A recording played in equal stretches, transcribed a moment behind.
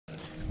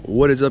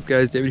What is up,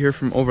 guys? David here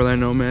from Overland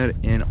Nomad,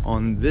 and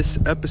on this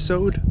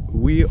episode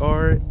we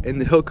are in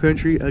the hill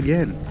country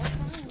again.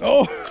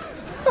 Oh!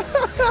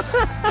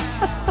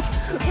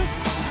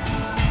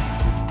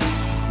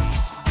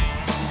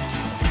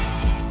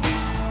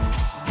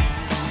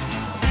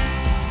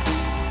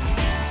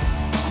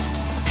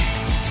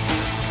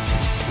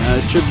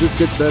 This trip just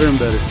gets better and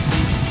better.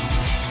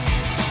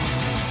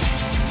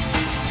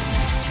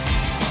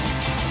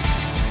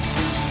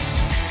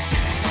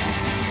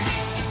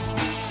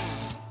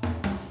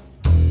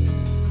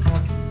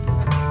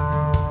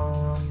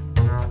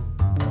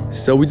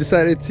 So we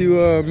decided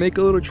to make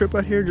a little trip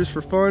out here just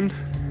for fun.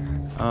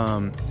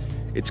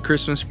 It's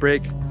Christmas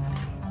break.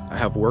 I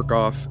have work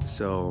off,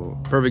 so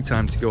perfect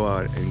time to go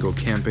out and go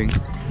camping.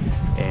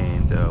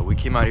 And we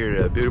came out here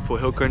to a beautiful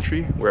hill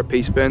country. We're at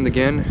Pace Bend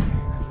again.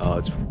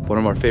 It's one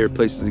of our favorite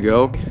places to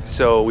go.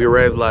 So we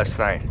arrived last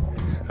night.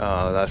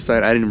 I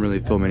didn't really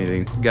film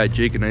anything. Got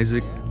Jake and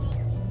Isaac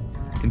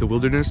in the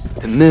wilderness.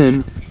 And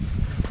then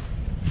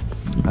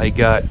I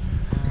got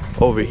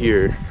over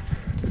here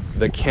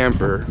the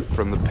camper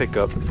from the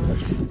pickup,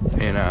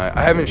 and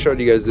I haven't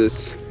showed you guys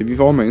this. If you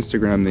follow my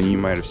Instagram, then you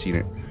might have seen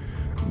it,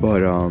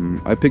 but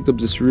I picked up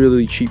this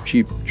really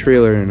cheap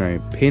trailer and I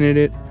painted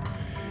it,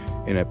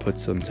 and I put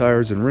some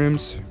tires and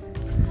rims,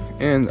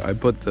 and I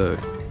put the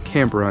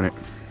camper on it.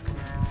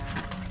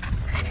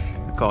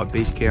 I call it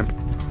base camp,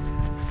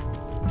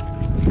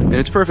 and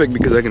it's perfect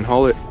because I can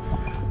haul it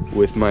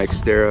with my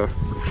Xterra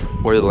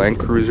or the Land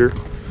Cruiser,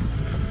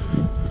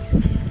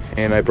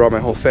 and I brought my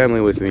whole family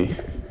with me.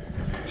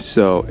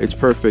 So it's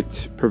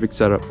perfect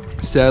setup.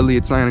 Sadly,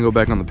 it's not gonna go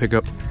back on the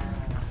pickup.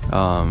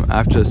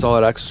 After the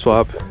solid axle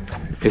swap,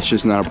 it's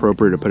just not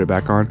appropriate to put it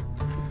back on.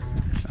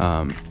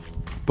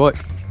 But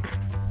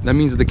that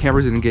means that the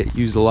camper's gonna get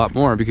used a lot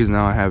more, because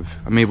now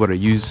I'm able to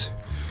use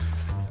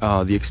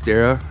the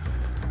Xterra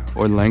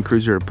or the Land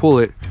Cruiser to pull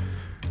it,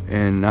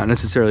 and not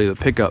necessarily the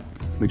pickup,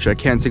 which I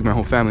can't take my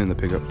whole family in the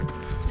pickup.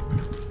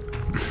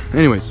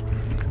 Anyways,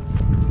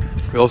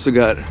 we also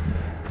got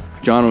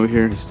John over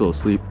here. He's still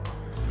asleep.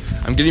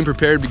 I'm getting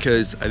prepared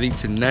because I think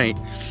tonight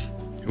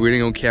we're gonna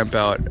go camp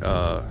out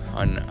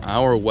an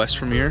hour west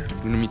from here.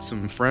 I'm gonna meet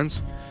some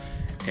friends,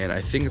 and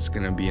I think it's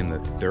gonna be in the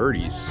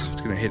 30s.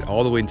 It's gonna hit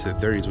all the way into the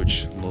 30s,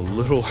 which I'm a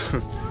little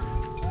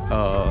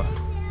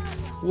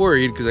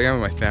worried because I got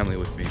my family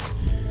with me.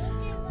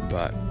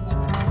 But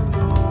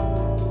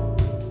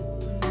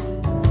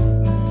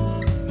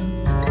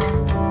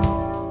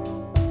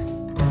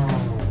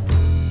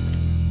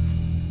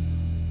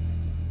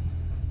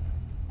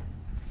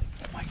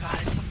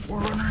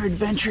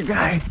adventure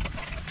guy.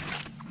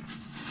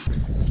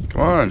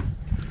 Come on.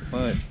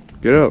 What?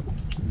 Get up.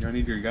 You don't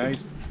need your guide?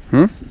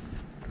 Hmm?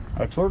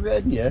 A tour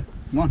guide? Yeah.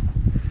 Come on.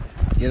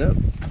 Get up.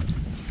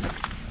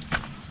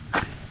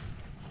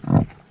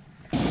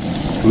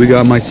 We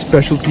got my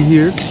specialty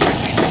here.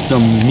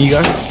 Some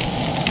migas.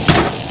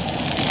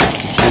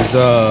 Which is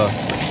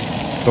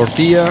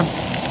tortilla.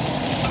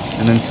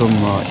 And then some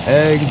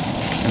egg.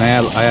 And I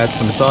add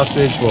some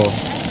sausage, well,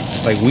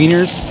 like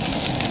wieners.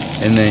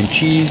 And then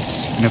cheese.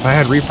 And if I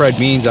had refried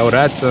beans, I would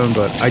add some,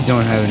 but I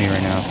don't have any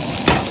right now.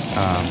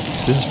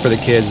 This is for the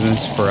kids, and this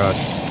is for us.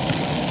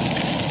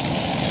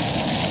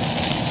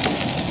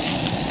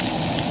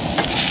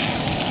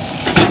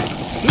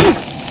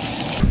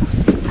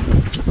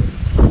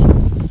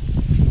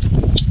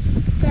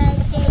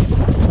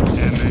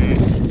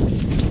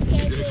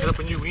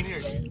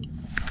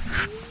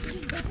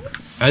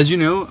 As you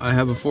know, I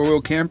have a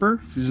four-wheel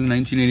camper. This is a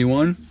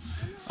 1981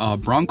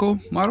 Bronco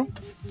model.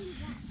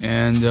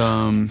 And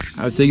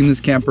I've taken this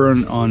camper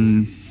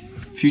on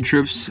a few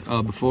trips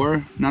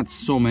before, not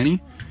so many,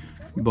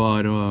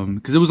 but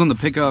because it was on the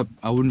pickup,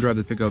 I wouldn't drive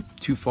the pickup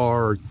too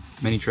far or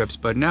many trips,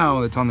 but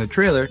now it's on the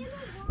trailer,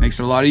 makes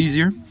it a lot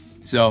easier.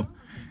 So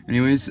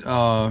anyways,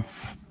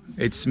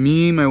 it's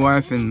me, my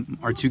wife, and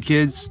our two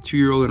kids,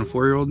 2-year-old and a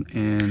 4-year-old,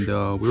 and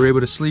we were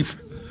able to sleep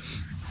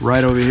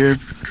right over here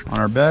on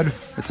our bed.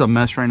 It's a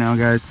mess right now,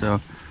 guys,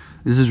 so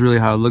this is really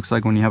how it looks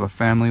like when you have a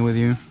family with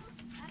you,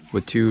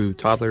 with 2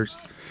 toddlers.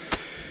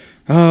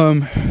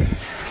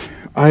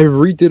 I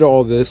redid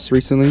all this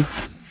recently,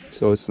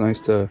 so it's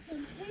nice to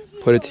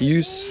put it to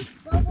use.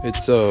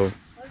 It's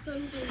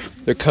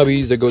they're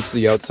cubbies that go to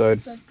the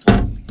outside.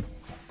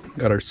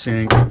 Got our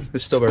sink.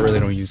 This stove I really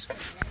don't use,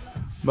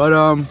 but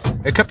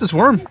it kept us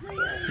warm.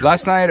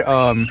 Last night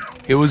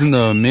it was in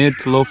the mid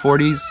to low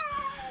 40s,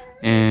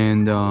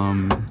 and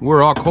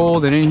we're all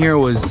cold, and in here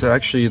was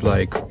actually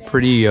like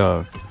pretty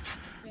good,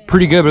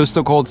 but it was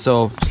still cold,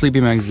 so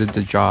sleeping bags did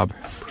the job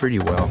pretty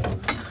well.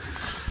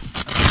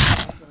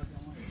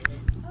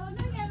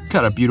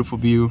 Got a beautiful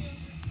view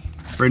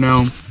right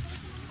now.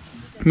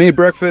 Made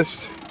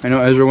breakfast. I know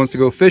Ezra wants to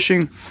go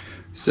fishing,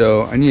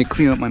 so I need to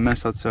clean up my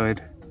mess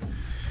outside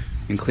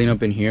and clean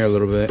up in here a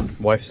little bit.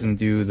 Wife's gonna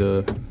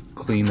do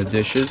clean the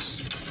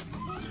dishes.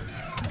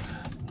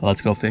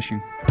 Let's go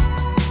fishing.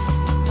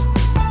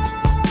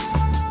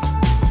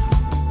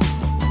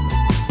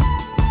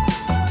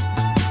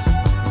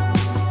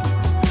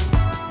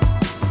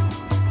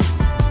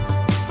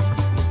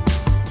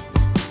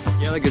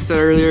 Yeah, like I said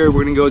earlier,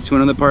 we're gonna go to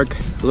another park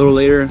a little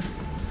later,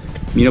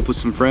 meet up with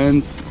some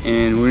friends,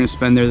 and we're gonna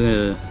spend there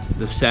the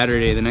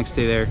Saturday, the next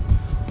day there,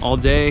 all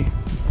day,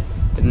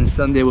 and then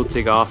Sunday we'll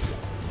take off,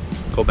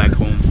 go back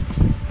home.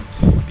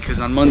 Because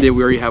on Monday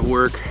we already have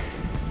work,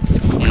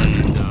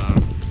 and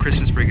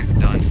Christmas break is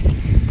done.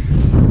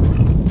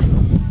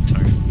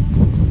 Sorry.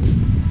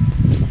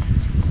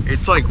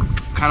 It's like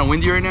kind of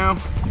windy right now.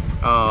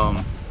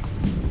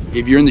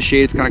 If you're in the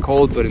shade, it's kind of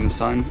cold, but in the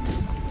sun,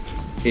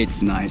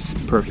 it's nice,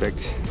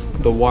 perfect.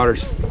 The water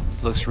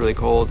looks really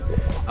cold.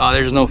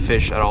 There's no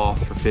fish at all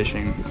for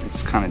fishing.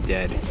 It's kind of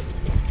dead.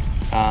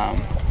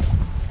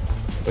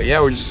 But yeah,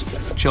 we're just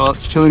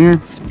chilling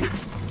here.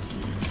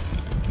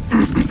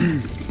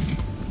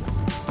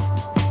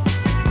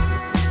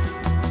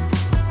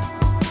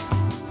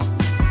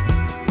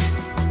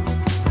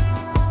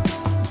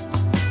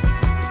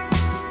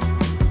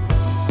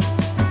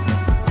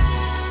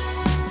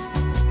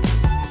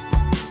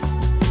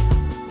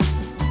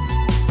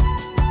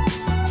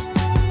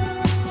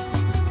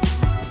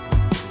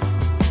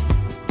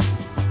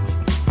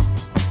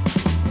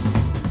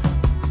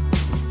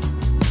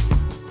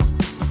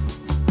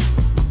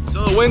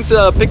 The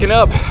wind's picking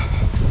up,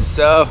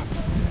 so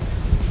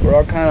we're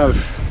all kind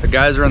of, the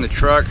guys are on the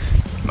truck,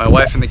 my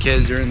wife and the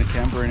kids are in the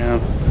camper right now,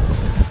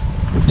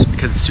 just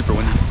because it's super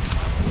windy.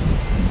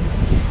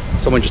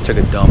 Someone just took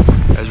a dump.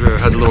 Ezra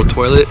has a little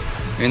toilet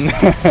in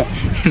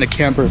the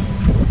camper.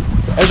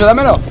 Ezra,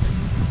 dámelo.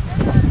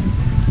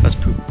 That's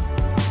poop.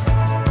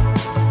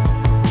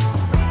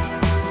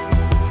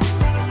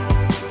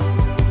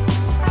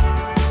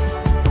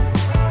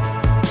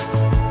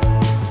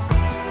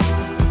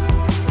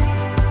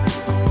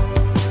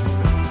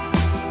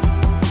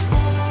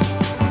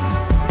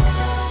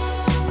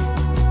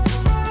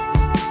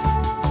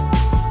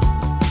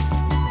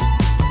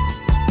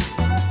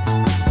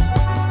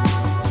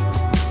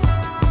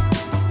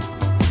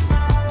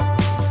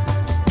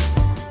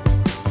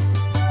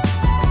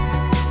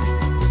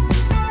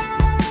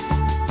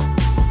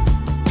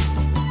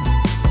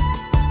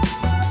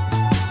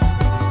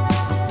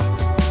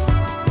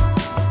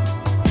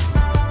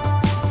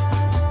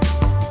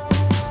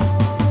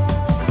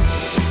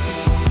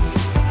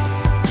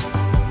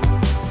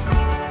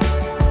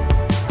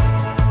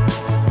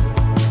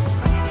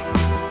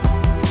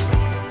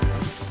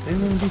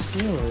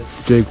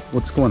 Jake,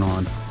 what's going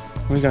on?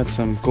 We got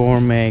some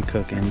gourmet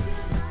cooking.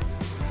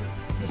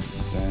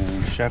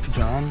 Chef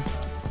John.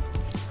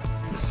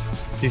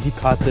 Dude, he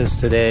caught this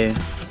today.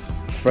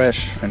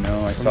 Fresh, I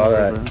know, I saw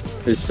that.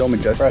 It's so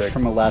majestic. Fresh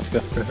from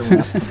Alaska.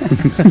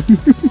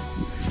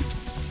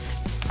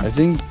 I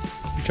think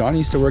John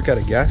used to work at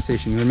a gas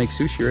station. He's gonna make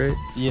sushi, right?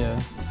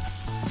 Yeah.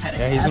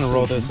 Yeah, he's gonna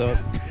roll this up.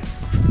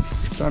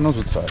 John knows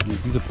what's up.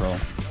 He's a pro.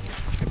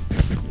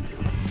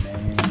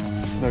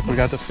 Man. Look, we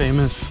got the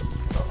famous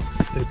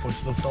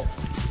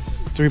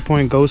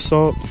 3-point ghost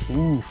salt.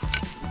 Ooh.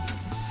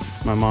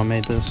 My mom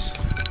made this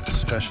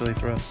especially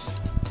for us.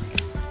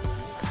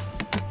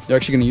 You're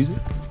actually gonna use it?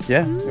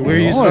 Yeah. We were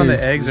using it on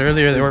the eggs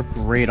earlier. They were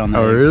great on the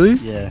eggs. Oh, really?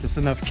 Yeah. just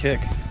enough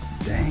kick.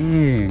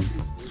 Dang.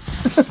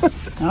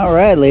 All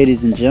right,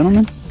 ladies and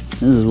gentlemen,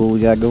 this is what we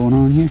got going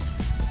on here.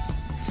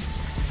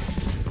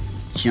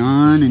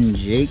 John and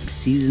Jake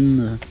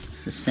season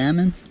the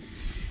salmon.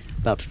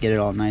 About to get it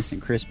all nice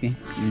and crispy.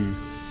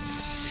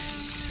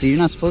 So you're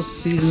not supposed to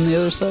season the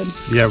other side?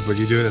 Yeah, but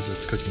you do it as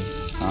it's cooking.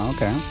 Oh,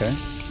 okay, okay.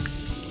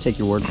 Take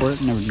your word for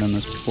it. Never done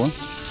this before.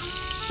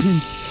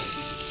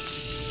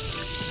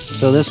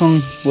 So this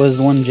one was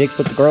the one Jake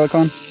put the garlic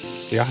on?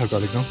 Yeah, I have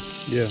garlic, no?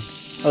 Yeah.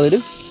 Oh, they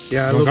do?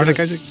 Yeah, a little garlic,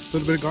 Isaac? A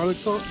little bit of garlic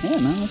salt? Yeah,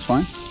 no, that's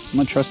fine. I'm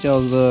gonna trust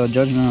y'all's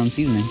judgment on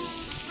seasoning.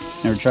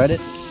 Never tried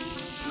it?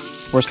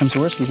 Worst comes to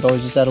worst, we could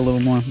always just add a little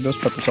more ghost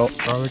pepper salt.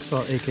 Garlic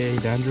salt, aka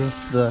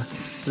dandruff. The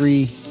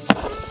 3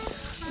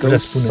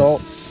 ghost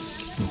salt.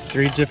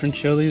 3 different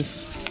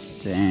chilies.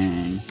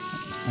 Dang.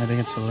 I think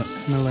it's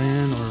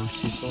Himalayan or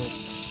sea salt. I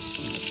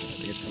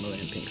think it's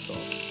Himalayan pink salt.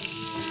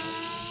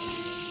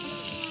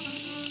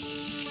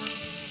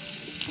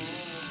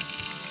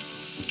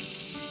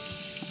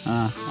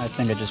 I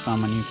think I just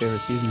found my new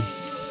favorite seasoning.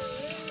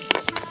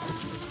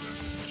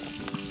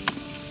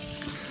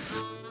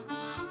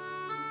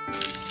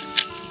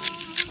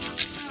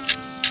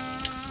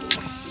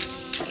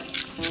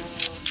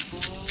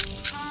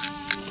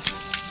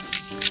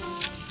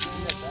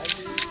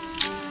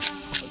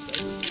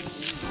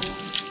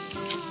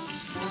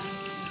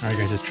 Alright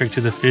guys, the trick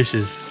to the fish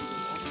is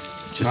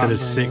just set it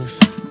 6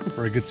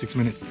 for a good 6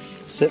 minutes.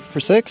 Sit for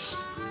 6?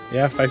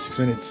 Yeah, 5-6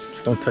 minutes.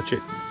 Don't touch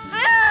it.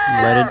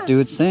 Let it do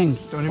its thing.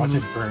 Don't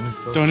even burn.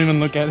 Don't even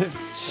look at it.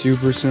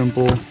 Super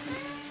simple.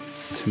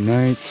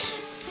 Tonight.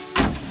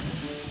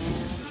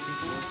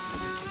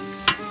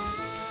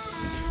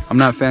 I'm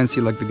not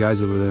fancy like the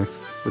guys over there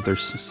with their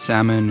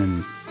salmon,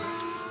 and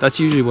that's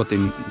usually what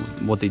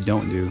they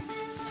don't do.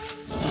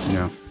 You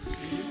know.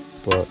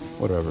 But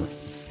whatever.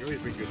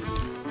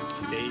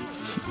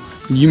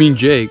 You mean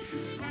Jake?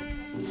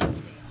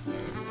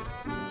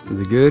 Is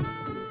it good?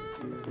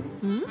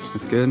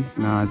 It's good?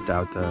 No, I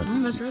doubt that.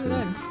 That's really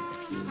good.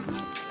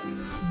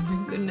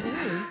 my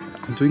goodness.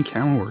 I'm doing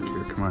camera work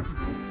here. Come on.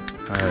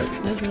 All right.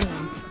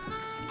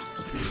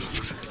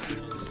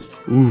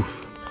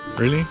 Oof.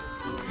 Really?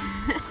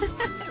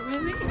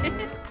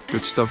 Really?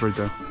 Good stuff right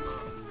there.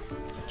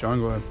 John,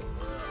 go ahead.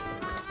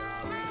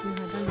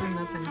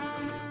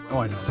 Oh,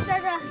 I know.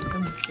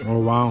 Oh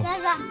wow.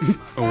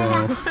 Oh,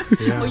 wow.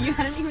 Oh, you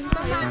hadn't even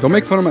done that? Don't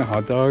make fun of my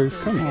hot dogs.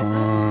 Come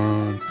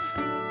on.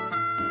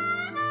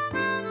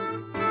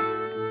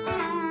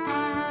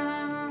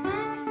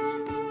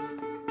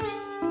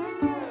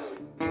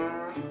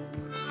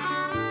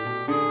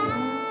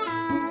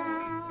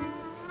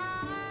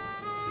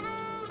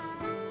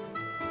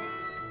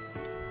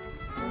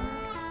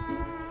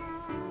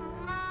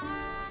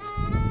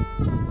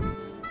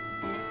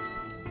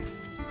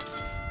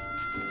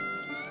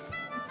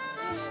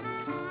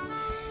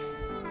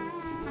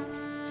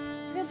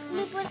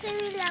 ¿Me puedes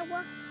servir el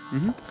agua?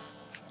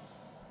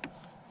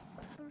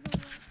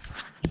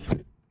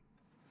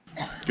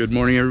 Good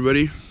morning,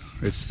 everybody.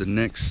 It's the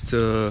next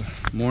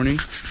morning.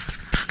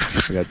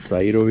 I got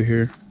Saeed over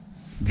here,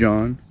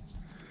 John,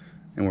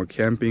 and we're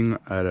camping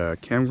at a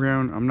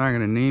campground I'm not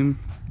gonna name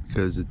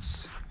because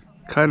it's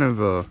kind of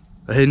a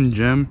hidden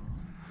gem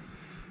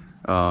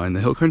in the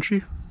hill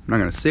country. I'm not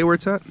gonna say where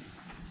it's at,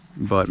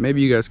 but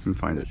maybe you guys can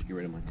find it. Get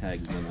rid of my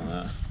tags and all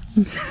that.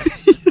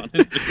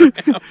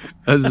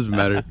 That doesn't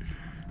matter.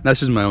 That's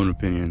just my own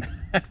opinion,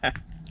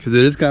 because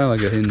it is kind of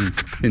like a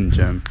hidden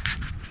gem.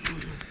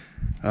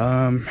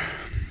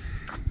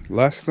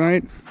 Last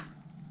night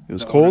it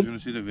was cold. You're gonna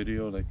see the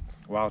video, like,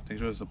 wow,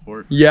 thanks for the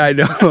support. Yeah, I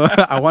know.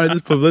 I wanted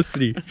this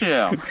publicity.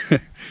 Yeah.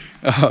 Dang,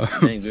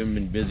 we haven't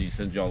been busy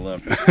since y'all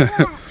left. We're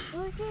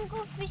gonna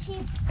go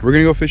fishing. We're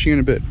gonna go fishing in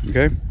a bit,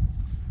 okay?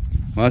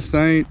 Last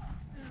night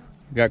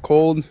it got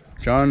cold.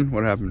 John,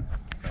 what happened?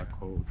 Got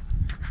cold.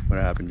 What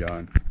happened,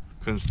 John?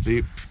 Couldn't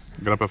sleep.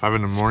 Got up at 5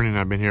 in the morning and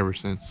I've been here ever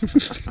since.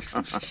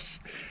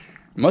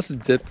 Must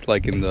have dipped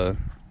like in the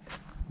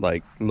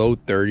low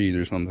 30s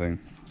or something.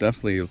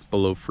 Definitely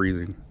below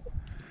freezing.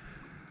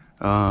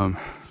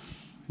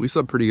 We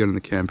slept pretty good in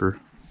the camper.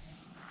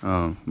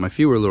 My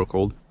feet were a little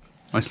cold.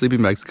 My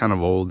sleeping bag's kind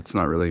of old. It's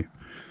not really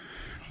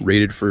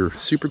rated for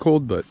super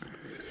cold, but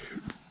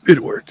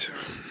it worked.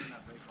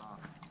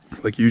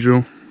 Like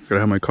usual, gotta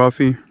have my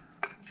coffee.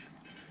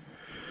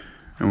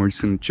 And we're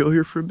just gonna chill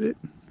here for a bit.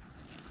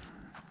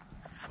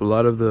 A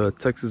lot of the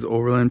Texas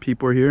Overland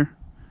people are here.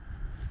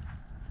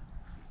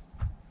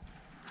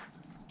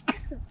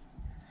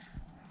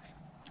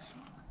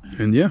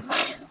 And yeah,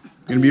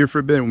 gonna be here for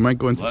a bit. We might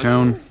go into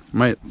town.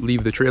 Might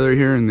leave the trailer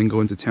here and then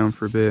go into town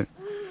for a bit.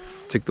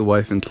 Take the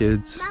wife and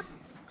kids.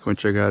 Go and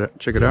check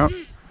it out.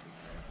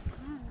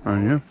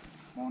 Alright, yeah.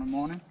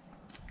 Morning.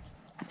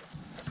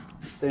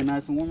 Stay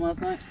nice and warm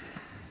last night?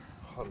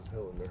 Hot as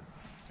hell in there.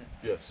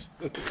 Yes.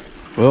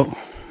 Well,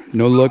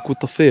 no luck with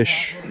the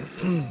fish.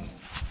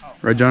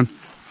 Right, John?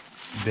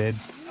 Dead.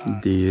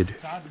 Dead.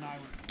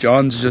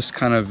 John's just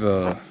kind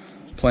of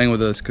playing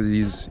with us because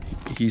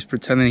he's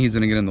pretending he's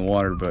gonna get in the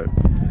water, but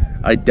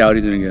I doubt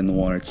he's gonna get in the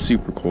water. It's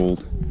super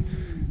cold.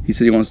 He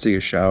said he wants to take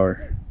a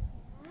shower.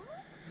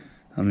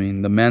 I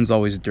mean, the man's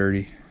always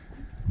dirty.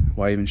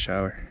 Why even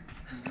shower?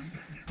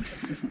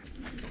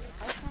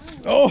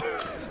 Oh!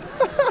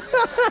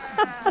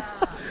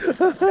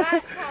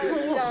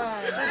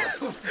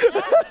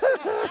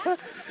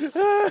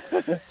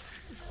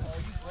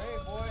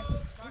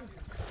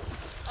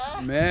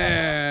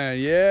 Man,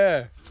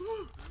 yeah.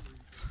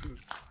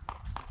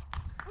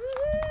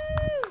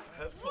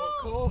 That's so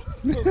cool.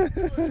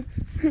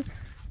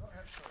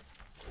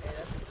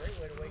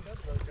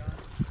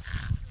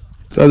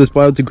 So I have this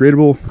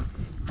biodegradable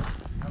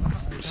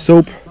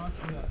soap.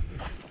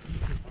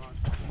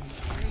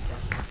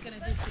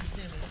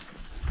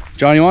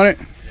 John, you want it?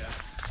 Yeah.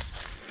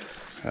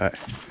 All right.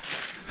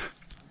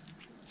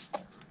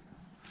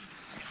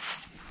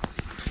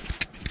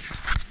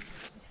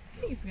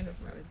 He's gonna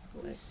smell his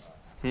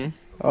foot.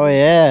 Oh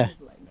yeah.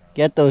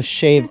 Get those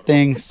shaved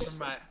things.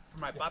 For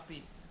my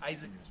puppy,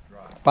 Isaac.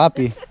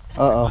 Papi.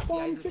 Uh-oh.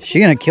 She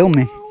gonna kill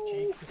me.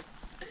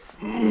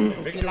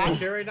 Victor was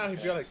here right now,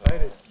 he'd be all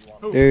excited.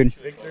 Dude.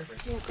 Victor.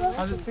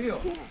 How's it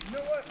feel? You know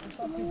what? It's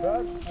not too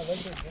bad.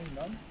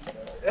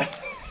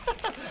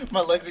 My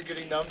legs are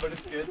getting numb. But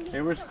it's good.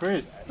 Hey, where's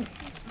Chris?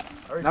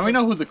 Now we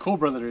know who the cool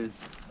brother is.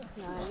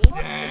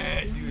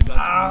 Yeah, dude.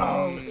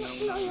 Ow.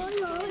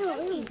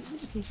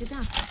 Sit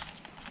down.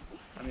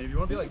 I mean, if you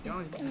want to be like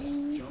John, you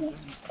can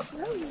just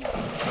jump in.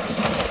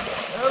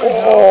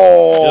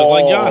 Oh! Just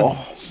like John.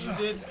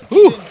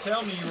 You didn't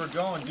tell me you were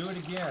going. Do it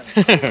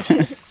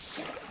again.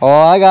 Oh,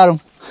 I got him.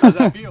 How's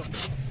that feel?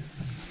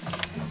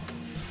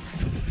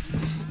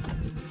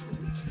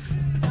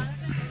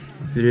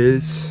 It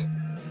is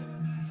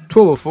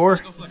 12:04,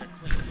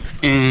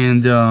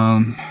 and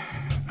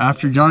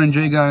after John and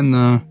Jay got in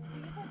the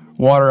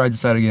water, I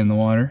decided to get in the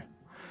water.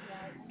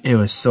 It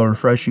was so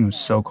refreshing. It was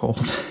so cold.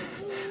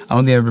 I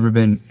don't think I've ever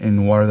been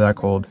in water that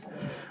cold,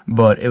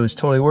 but it was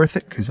totally worth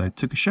it because I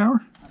took a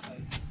shower.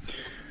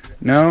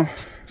 Now,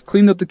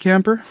 cleaned up the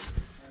camper.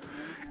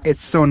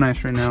 It's so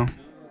nice right now.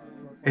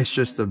 It's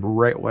just the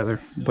right weather,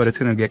 but it's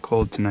gonna get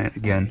cold tonight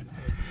again.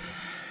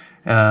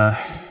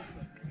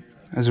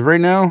 As of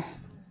right now,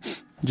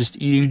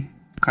 just eating,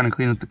 kind of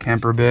clean up the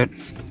camper a bit.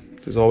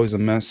 There's always a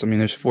mess. I mean,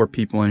 there's 4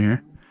 people in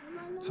here.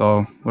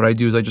 So what I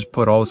do is I just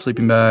put all the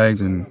sleeping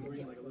bags and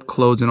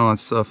clothes and all that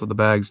stuff with the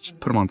bags, just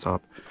put them on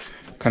top.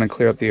 Kind of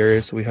clear up the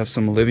area so we have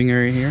some living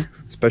area here,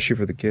 especially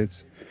for the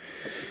kids.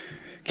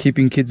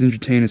 Keeping kids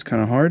entertained is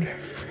kind of hard.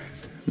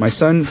 My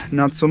son,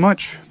 not so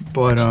much,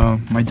 but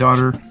my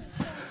daughter,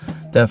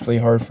 definitely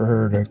hard for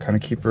her to kind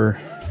of keep her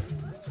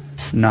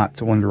not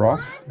to wander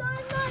off.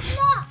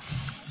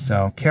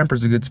 So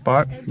camper's a good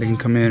spot. They can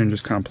come in and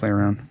just kind of play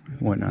around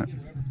and whatnot.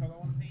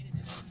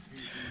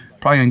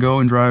 Probably gonna go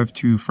and drive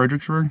to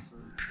Fredericksburg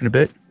in a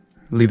bit.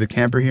 Leave the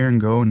camper here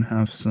and go and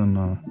have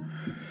some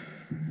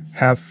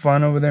have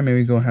fun over there.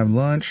 Maybe go and have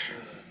lunch.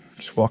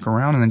 Just walk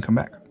around and then come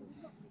back.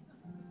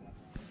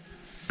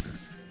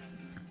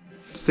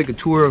 Let's take a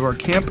tour of our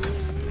camp.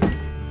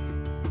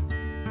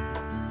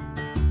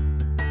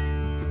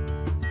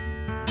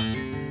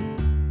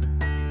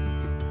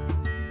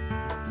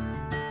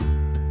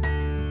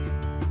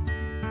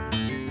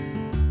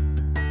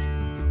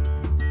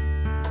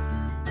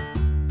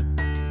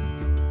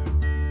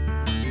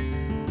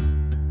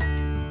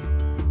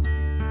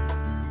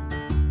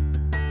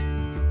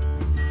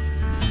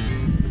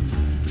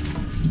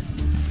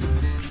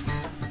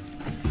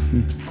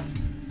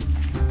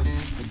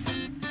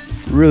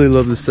 Really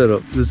love the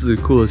setup. This is the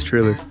coolest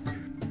trailer.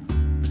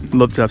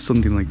 Love to have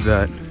something like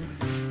that.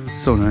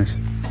 So nice.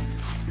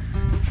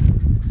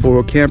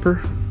 4-wheel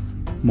camper,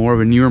 more of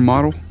a newer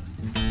model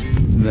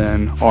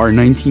than our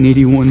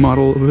 1981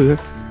 model over there.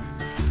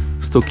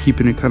 Still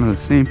keeping it kind of the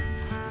same.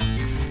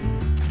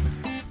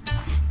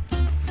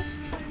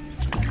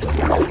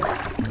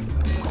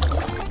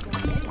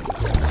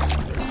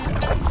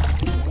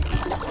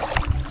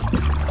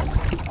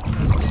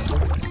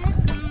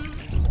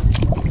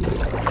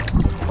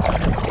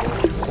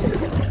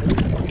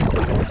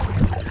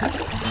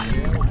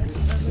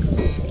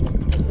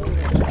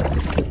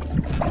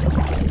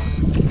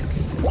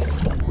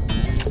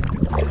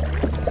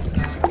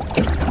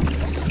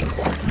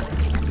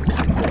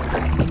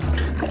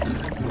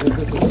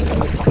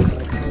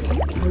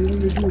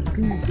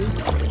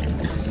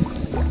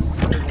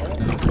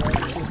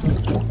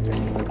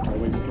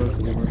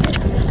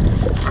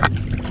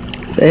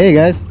 Say hey,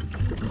 guys.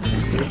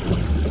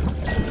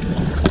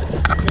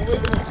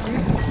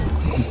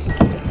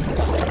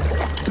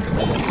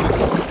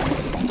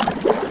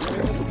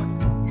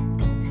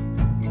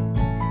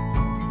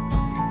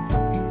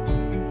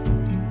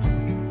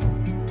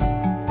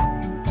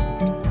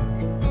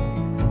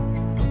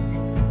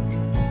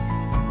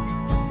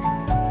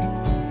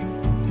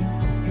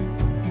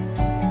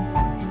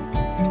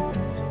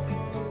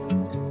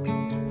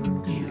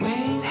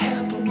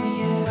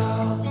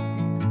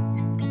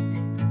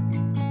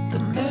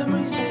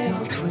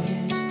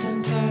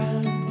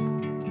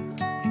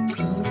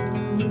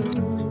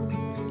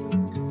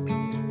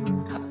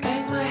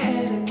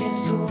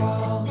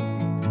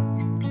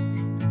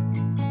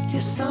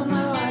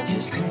 Somehow I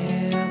just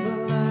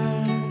never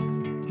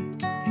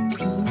learned.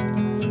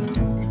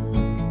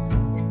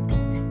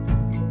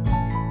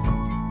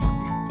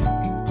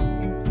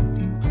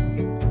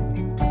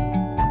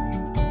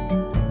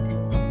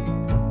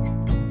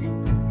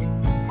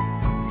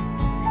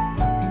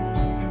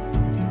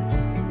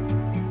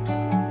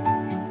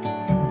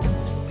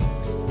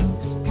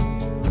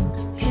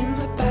 In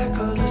the back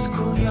of the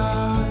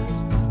schoolyard,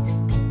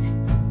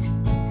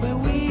 where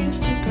we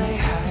used to play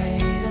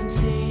hide and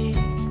seek.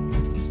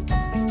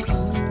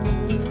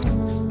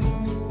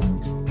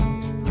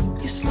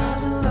 You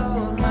smiled hello,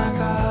 oh my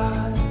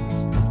God,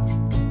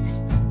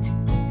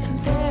 and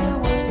there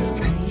was no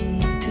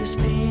need to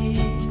speak.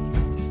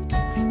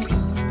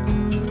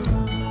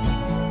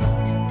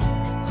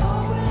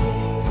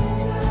 Always in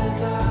the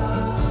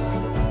dark,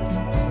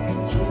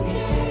 and you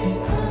can't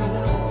call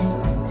us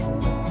through.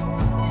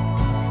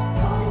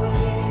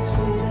 Always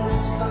with a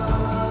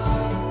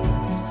spark,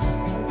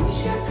 I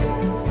wish I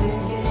could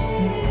forget.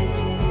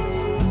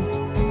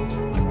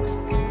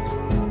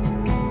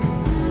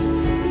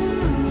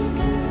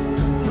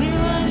 We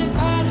were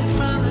departed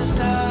from the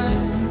start.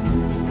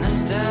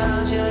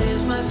 Nostalgia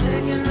is my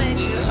second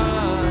nature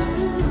art.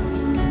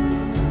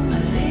 My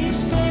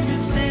least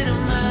favorite state of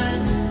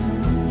mind,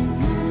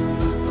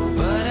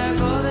 but I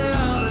go there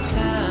all the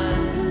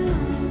time.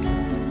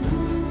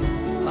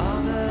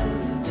 All the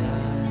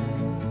time.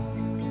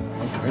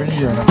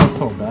 Earlier, I felt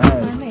so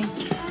bad.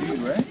 Dude,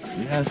 right?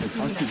 Yes, it's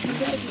hard to do. The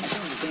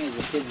thing is,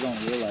 the kids don't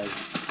realize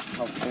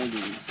how cold it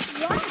is.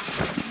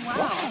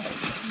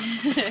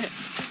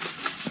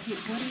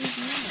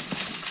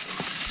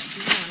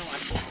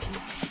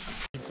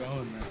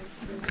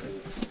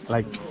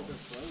 Like,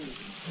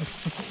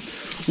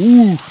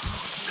 Ooh,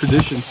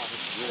 tradition.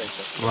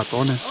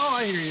 Ratones. oh,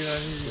 I hear you.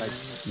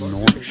 Nice.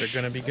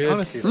 They're gonna be good.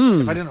 Honestly,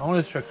 if I didn't own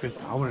this truck, Chris,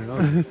 I wouldn't know.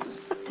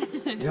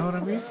 You know what I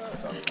mean?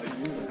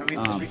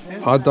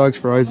 Hot dogs,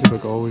 fries,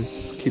 like always.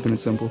 Keeping it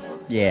simple.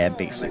 Yeah,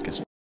 basic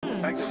as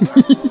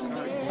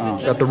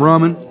Got the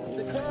ramen.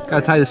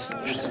 Gotta try this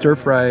stir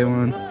fry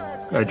one.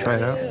 Gotta try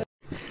it out.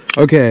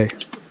 Okay,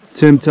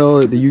 Tim,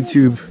 tell the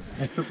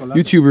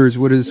YouTubers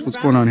what's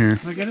going on here.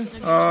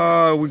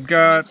 We've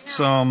got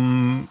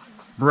some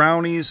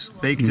brownies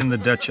baked in the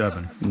Dutch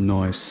oven.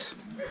 Nice.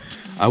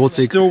 I will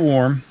take. Still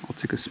warm. I'll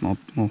take a small.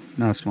 Well,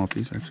 not a small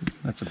piece actually.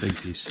 That's a big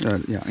piece. Yeah.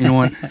 You know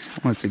what? I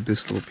want to take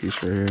this little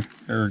piece right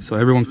here, so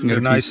everyone can get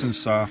a nice piece. and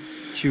soft,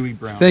 chewy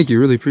brown. Thank you.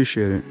 Really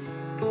appreciate it.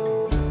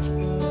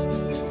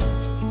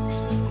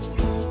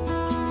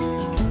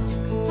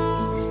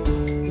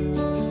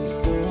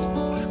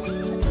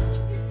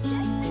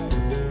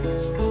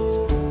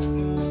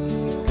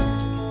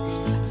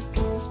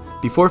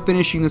 Before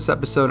finishing this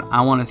episode,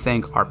 I want to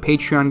thank our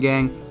Patreon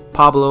gang,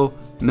 Pablo,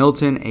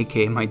 Milton,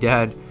 aka my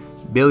dad,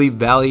 Billy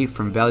Valley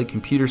from Valley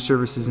Computer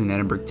Services in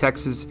Edinburgh,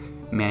 Texas,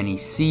 Manny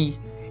C,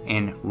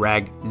 and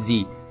Rag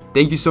Z.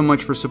 Thank you so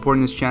much for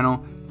supporting this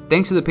channel.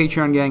 Thanks to the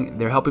Patreon gang,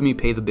 they're helping me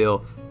pay the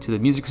bill to the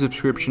music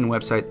subscription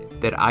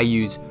website that I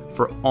use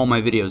for all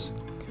my videos.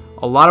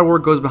 A lot of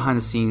work goes behind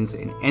the scenes,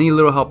 and any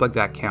little help like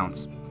that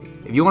counts.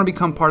 If you want to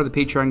become part of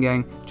the Patreon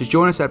gang, just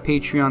join us at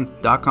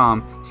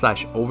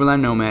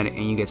patreon.com/overlandnomad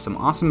and you get some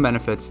awesome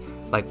benefits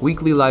like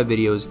weekly live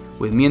videos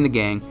with me and the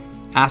gang,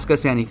 Ask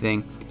Us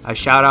Anything, a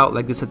shout out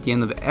like this at the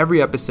end of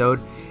every episode,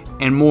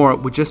 and more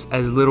with just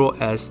as little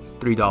as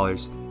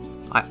 $3.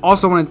 I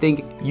also want to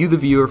thank you, the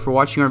viewer, for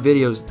watching our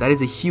videos. That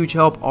is a huge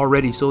help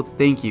already, so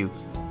thank you.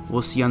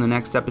 We'll see you on the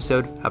next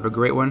episode. Have a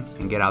great one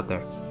and get out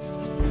there.